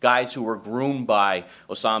 Guys who were groomed by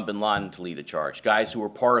Osama bin Laden to lead the charge. Guys who were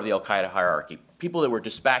part of the al-Qaeda hierarchy. People that were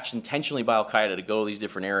dispatched intentionally by al-Qaeda to go to these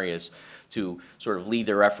different areas to sort of lead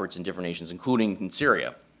their efforts in different nations, including in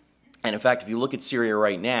Syria. And in fact, if you look at Syria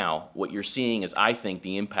right now, what you're seeing is, I think,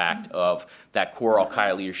 the impact of that core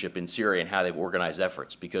al-Qaeda leadership in Syria and how they've organized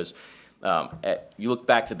efforts. Because you look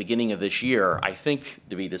back to the beginning of this year, I think,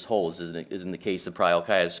 David, this holds, is in the case that probably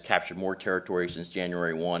al-Qaeda has captured more territory since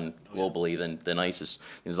January 1 globally than ISIS,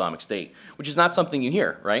 the Islamic State, which is not something you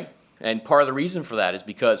hear, right? And part of the reason for that is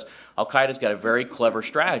because al-Qaeda's got a very clever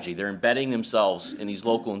strategy. They're embedding themselves in these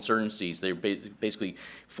local insurgencies. They're basically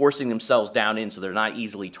forcing themselves down in so they're not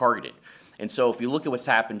easily targeted. And so if you look at what's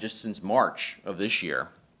happened just since March of this year,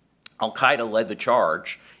 al-Qaeda led the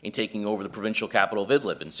charge in taking over the provincial capital of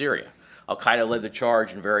Idlib in Syria. Al-Qaeda led the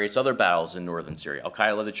charge in various other battles in northern Syria.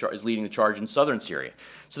 Al-Qaeda is leading the charge in southern Syria.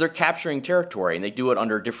 So they're capturing territory, and they do it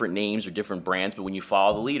under different names or different brands, but when you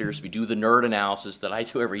follow the leaders, if you do the nerd analysis that I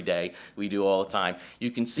do every day, we do all the time, you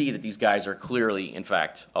can see that these guys are clearly, in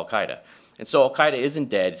fact, Al-Qaeda. And so Al-Qaeda isn't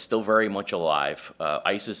dead, it's still very much alive.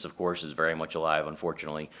 ISIS, of course, is very much alive,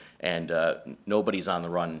 unfortunately, and nobody's on the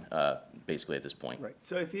run, basically, at this point. Right.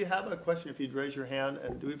 So if you have a question, if you'd raise your hand,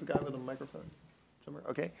 and do we have a guy with a microphone? Somewhere?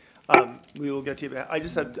 Okay. We will get to you. I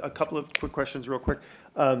just have a couple of quick questions real quick.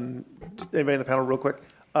 Anybody in the panel real quick?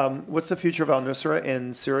 What's the future of al-Nusra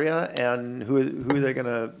in Syria, and who are they going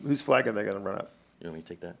to, whose flag are they going to run up? You want me to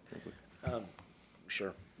take that real quick?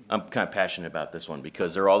 Sure. I'm kind of passionate about this one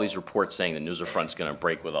because there are all these reports saying the Nusra Front's going to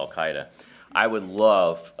break with al-Qaeda. I would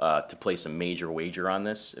love to place a major wager on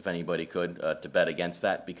this, if anybody could, to bet against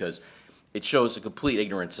that, because it shows a complete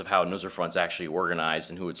ignorance of how Nusra Front's actually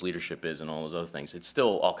organized and who its leadership is and all those other things. It's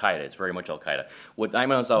still al-Qaeda. It's very much al-Qaeda. What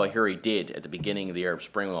Ayman al-Zawahiri did at the beginning of the Arab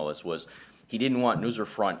Spring and all this was he didn't want Nusra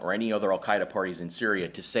Front or any other al-Qaeda parties in Syria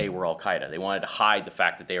to say we're al-Qaeda. They wanted to hide the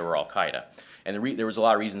fact that they were al-Qaeda. And there was a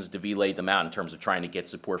lot of reasons David laid them out in terms of trying to get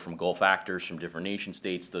support from Gulf actors, from different nation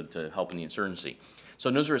states to help in the insurgency. So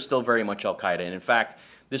Nusra is still very much al-Qaeda. And in fact,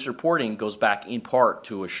 this reporting goes back in part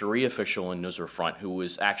to a Sharia official in Nusra Front who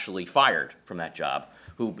was actually fired from that job,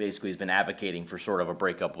 who basically has been advocating for sort of a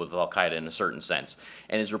breakup with al-Qaeda in a certain sense.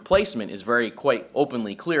 And his replacement is quite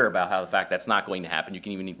openly clear about how the fact that's not going to happen. You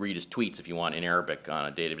can even read his tweets if you want in Arabic on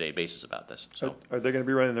a day-to-day basis about this. So, are they going to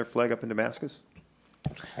be running their flag up in Damascus?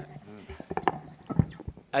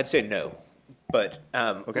 I'd say no. But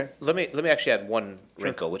okay. Let me actually add one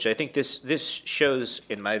wrinkle, which I think this shows,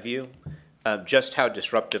 in my view, just how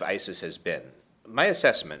disruptive ISIS has been. My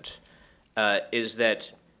assessment is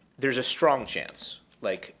that there's a strong chance,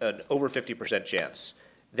 like an over 50% chance,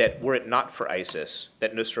 that were it not for ISIS,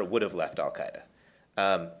 that Nusra would have left al-Qaeda.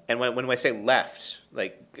 And when I say left,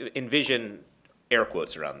 like envision air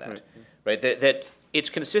quotes around that, right? That it's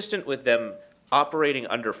consistent with them operating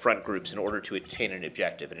under front groups in order to attain an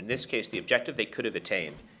objective. And in this case, the objective they could have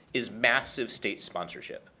attained is massive state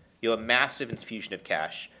sponsorship. A massive infusion of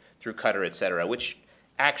cash through Qatar, et cetera, which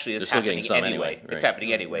actually is happening anyway. Right. It's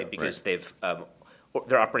happening anyway because they're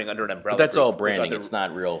operating under an umbrella. But that's all branding. It's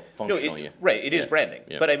not real functional. Right, it is branding.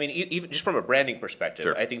 Yeah. But I mean, even just from a branding perspective,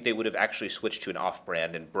 Sure. I think they would have actually switched to an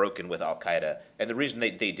off-brand and broken with al-Qaeda. And the reason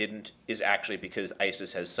they didn't is actually because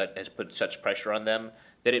ISIS has put such pressure on them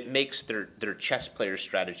that it makes their chess player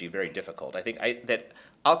strategy very difficult. I think that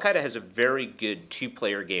al-Qaeda has a very good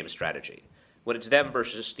two-player game strategy. When it's them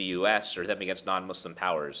versus the U.S. or them against non-Muslim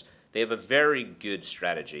powers, they have a very good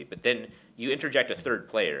strategy. But then you interject a third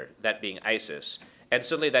player, that being ISIS, and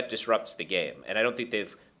suddenly that disrupts the game. And I don't think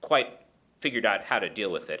they've quite figured out how to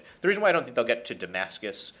deal with it. The reason why I don't think they'll get to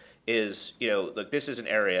Damascus is, look, this is an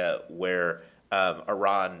area where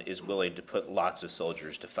Iran is willing to put lots of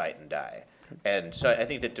soldiers to fight and die. And so I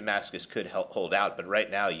think that Damascus could hold out. But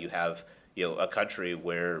right now you have, a country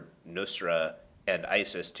where Nusra and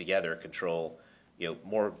ISIS together control,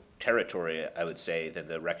 more territory, I would say, than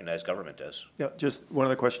the recognized government does. Yeah, just one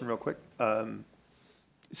other question real quick.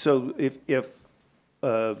 So if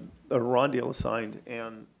a Iran deal is signed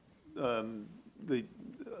and the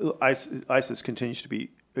ISIS continues to be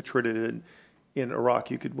attributed in Iraq,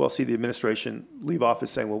 you could well see the administration leave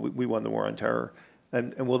office saying, well, we won the war on terror.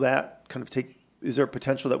 And will that kind of is there a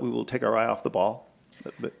potential that we will take our eye off the ball?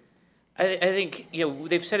 I think,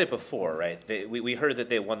 they've said it before, right? We heard that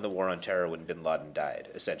they won the war on terror when bin Laden died,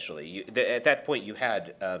 essentially. At that point, you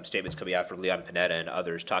had statements coming out from Leon Panetta and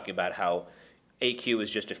others talking about how AQ is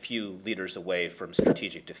just a few leaders away from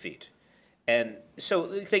strategic defeat. And so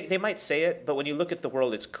they might say it, but when you look at the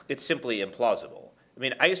world, it's simply implausible. I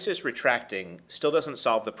mean, ISIS retracting still doesn't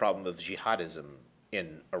solve the problem of jihadism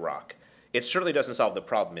in Iraq. It certainly doesn't solve the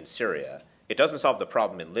problem in Syria. It doesn't solve the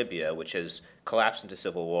problem in Libya, which has collapsed into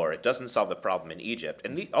civil war. It doesn't solve the problem in Egypt.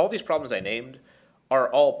 And all these problems I named are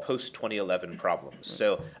all post-2011 problems.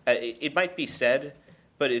 So it might be said,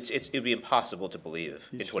 but it'd be impossible to believe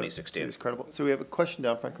in 2016. It's credible. So we have a question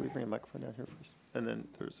down front. Can we bring a microphone down here first? And then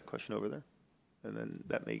there's a question over there. And then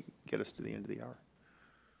that may get us to the end of the hour.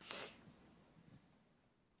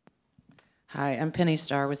 Hi, I'm Penny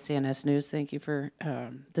Starr with CNS News. Thank you for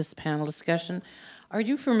this panel discussion. Are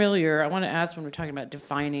you familiar, I want to ask when we're talking about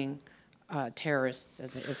defining terrorists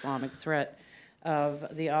as an Islamic threat,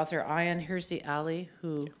 of the author Ayaan Hirsi Ali,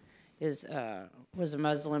 who was a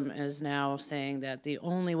Muslim and is now saying that the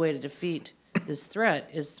only way to defeat this threat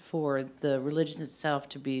is for the religion itself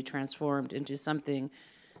to be transformed into something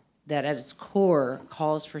that at its core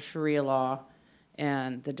calls for Sharia law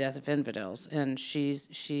and the death of infidels. And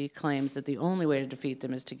she claims that the only way to defeat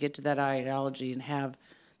them is to get to that ideology and have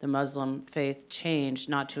the Muslim faith change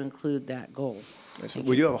not to include that goal.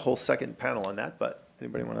 We do have a whole second panel on that, but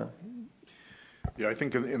anybody want to? Yeah, I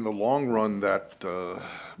think in the long run that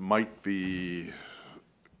might be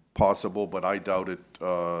possible, but I doubt it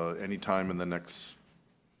any time in the next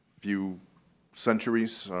few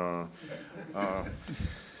centuries.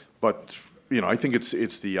 But I think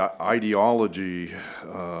it's the ideology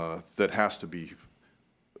that has to be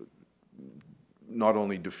not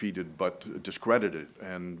only defeated but discredited,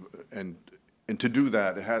 and to do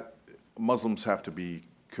that, Muslims have to be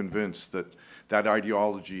convinced that that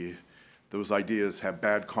ideology, those ideas have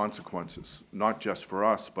bad consequences, not just for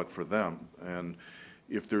us but for them. And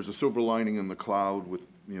if there's a silver lining in the cloud with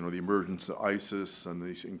the emergence of ISIS and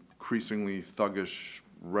these increasingly thuggish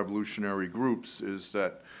revolutionary groups, is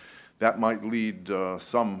that might lead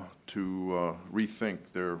some to rethink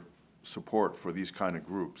their support for these kind of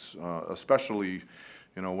groups, especially,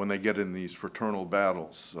 when they get in these fraternal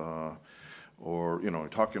battles, or,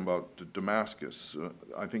 talking about Damascus.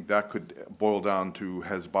 I think that could boil down to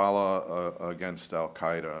Hezbollah against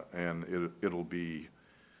al-Qaeda, and it'll be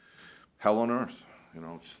hell on earth.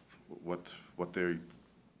 It's what they,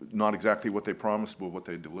 not exactly what they promised, but what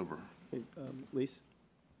they deliver. Hey, Lise?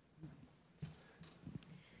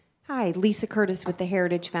 Hi, Lisa Curtis with the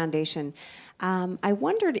Heritage Foundation. I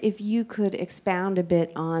wondered if you could expound a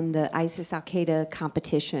bit on the ISIS-Al-Qaeda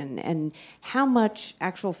competition and how much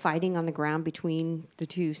actual fighting on the ground between the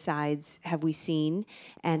two sides have we seen,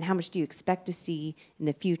 and how much do you expect to see in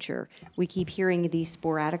the future? We keep hearing these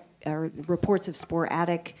sporadic reports of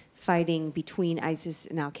sporadic fighting between ISIS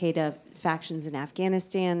and Al-Qaeda factions in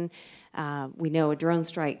Afghanistan. We know a drone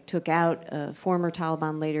strike took out a former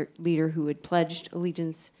Taliban leader who had pledged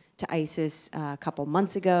allegiance to ISIS a couple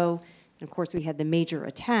months ago. And of course, we had the major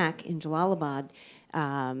attack in Jalalabad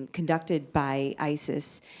conducted by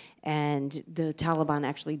ISIS, and the Taliban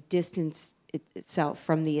actually distanced itself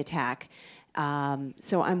from the attack.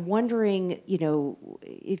 So I'm wondering,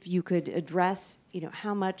 if you could address,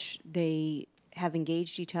 how much they have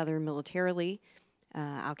engaged each other militarily,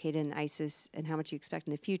 Al-Qaeda and ISIS, and how much you expect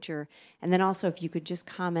in the future. And then also if you could just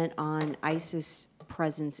comment on ISIS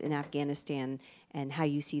presence in Afghanistan and how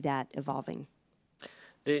you see that evolving.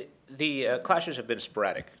 The clashes have been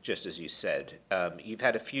sporadic, just as you said. You've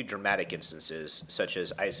had a few dramatic instances, such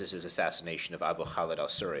as ISIS's assassination of Abu Khalid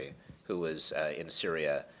al-Suri, who was in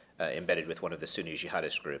Syria, embedded with one of the Sunni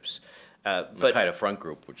jihadist groups. But Al-Qaeda front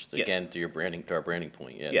group, which again to our branding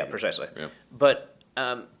point. Yeah, precisely. Yeah. But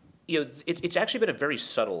it's actually been a very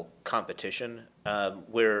subtle competition,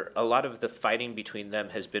 where a lot of the fighting between them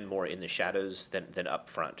has been more in the shadows than up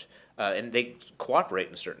front. And they cooperate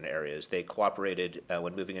in certain areas. They cooperated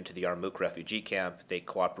when moving into the Yarmouk refugee camp. They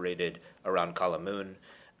cooperated around Kalamun.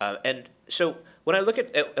 And so when I look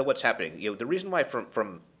at what's happening, the reason why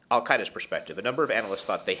from al-Qaeda's perspective, a number of analysts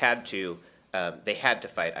thought they had to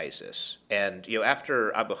fight ISIS. And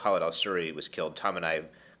after Abu Khalid al-Suri was killed, Tom and I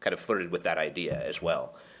kind of flirted with that idea as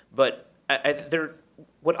well. But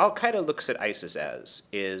what al-Qaeda looks at ISIS as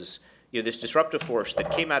is this disruptive force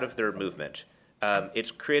that came out of their movement.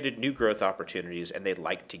 It's created new growth opportunities, and they'd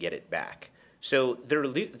like to get it back. So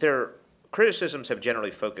their criticisms have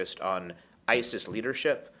generally focused on ISIS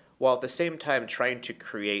leadership, while at the same time trying to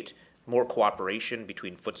create more cooperation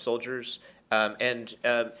between foot soldiers.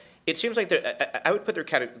 It seems like I would put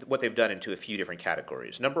what they've done into a few different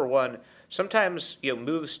categories. Number one, sometimes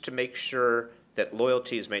moves to make sure that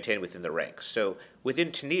loyalty is maintained within the ranks. So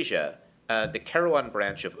within Tunisia, the Kairouan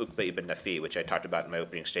branch of Uqba ibn Nafi, which I talked about in my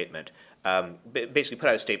opening statement, basically put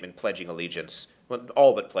out a statement pledging allegiance, well,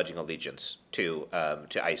 all but pledging allegiance to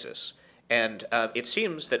ISIS. And it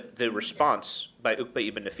seems that the response by Uqba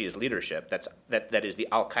ibn Nafi's leadership, that is the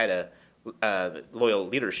al-Qaeda loyal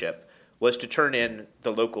leadership, was to turn in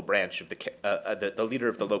the local branch of the leader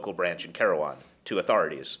of the local branch in Kairouan to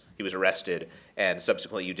authorities. He was arrested, and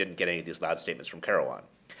subsequently you didn't get any of these loud statements from Kairouan.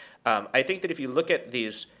 I think that if you look at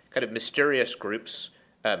these kind of mysterious groups,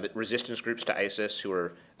 resistance groups to ISIS who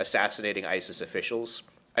are assassinating ISIS officials,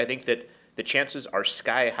 I think that the chances are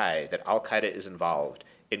sky high that al-Qaeda is involved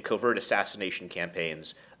in covert assassination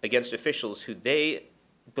campaigns against officials who they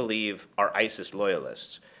believe are ISIS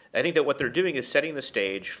loyalists. I think that what they're doing is setting the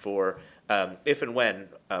stage for if and when,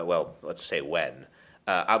 well, let's say when,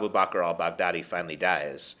 Abu Bakr al-Baghdadi finally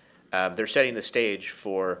dies, they're setting the stage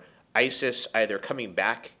for ISIS either coming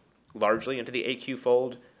back largely into the AQ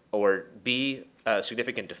fold, or B,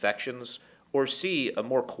 significant defections, or C, a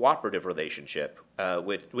more cooperative relationship,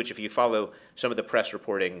 which if you follow some of the press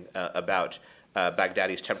reporting about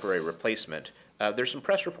Baghdadi's temporary replacement, there's some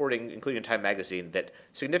press reporting, including in Time magazine, that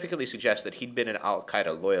significantly suggests that he'd been an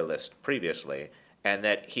al-Qaeda loyalist previously, and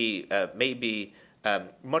that he may be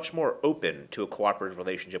much more open to a cooperative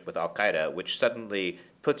relationship with al-Qaeda, which suddenly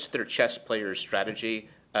puts their chess players' strategy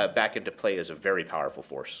back into play as a very powerful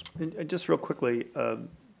force. And just real quickly,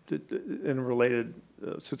 and related,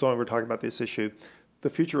 since we're talking about this issue, the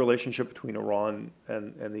future relationship between Iran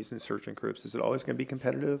and these insurgent groups, is it always going to be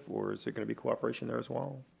competitive, or is there going to be cooperation there as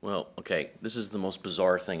well? Well, okay, this is the most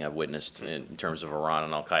bizarre thing I've witnessed in terms of Iran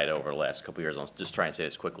and al-Qaeda over the last couple of years. I'll just try and say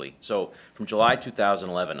this quickly. So from July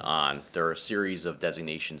 2011 on, there are a series of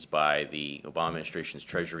designations by the Obama administration's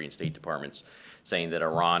Treasury and State Departments saying that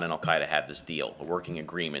Iran and al-Qaeda have this deal, a working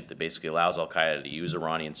agreement that basically allows al-Qaeda to use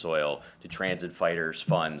Iranian soil to transit fighters,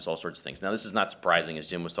 funds, all sorts of things. Now, this is not surprising, as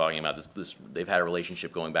Jim was talking about. They've had a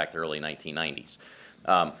relationship going back to the early 1990s.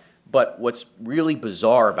 But what's really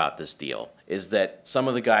bizarre about this deal is that some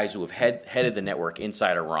of the guys who have headed the network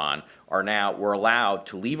inside Iran were allowed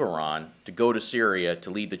to leave Iran to go to Syria to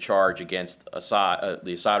lead the charge against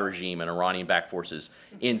the Assad regime and Iranian-backed forces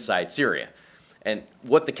inside Syria. And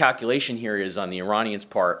what the calculation here is on the Iranians'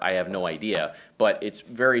 part, I have no idea, but it's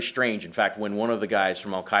very strange. In fact, when one of the guys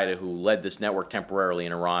from al-Qaeda who led this network temporarily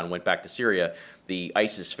in Iran went back to Syria, the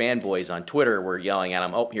ISIS fanboys on Twitter were yelling at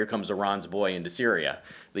him, "Oh, here comes Iran's boy into Syria."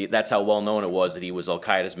 That's how well known it was that he was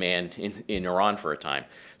al-Qaeda's man in Iran for a time.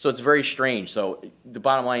 So it's very strange. So the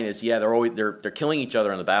bottom line is, yeah, they're killing each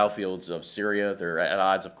other on the battlefields of Syria. They're at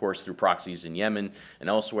odds, of course, through proxies in Yemen and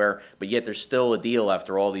elsewhere. But yet there's still a deal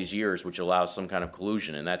after all these years which allows some kind of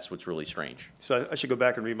collusion, and that's what's really strange. So I should go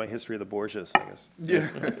back and read my history of the Borgias, I guess. Yeah.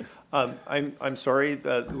 I'm sorry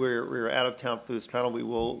that we're out of town for this panel. We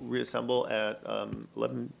will reassemble at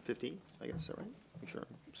 11:15. I guess, is that right? Make sure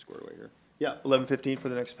I'm squared away here. Yeah, 11:15 for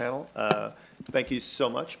the next panel. Thank you so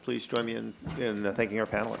much. Please join me in thanking our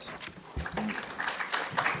panelists.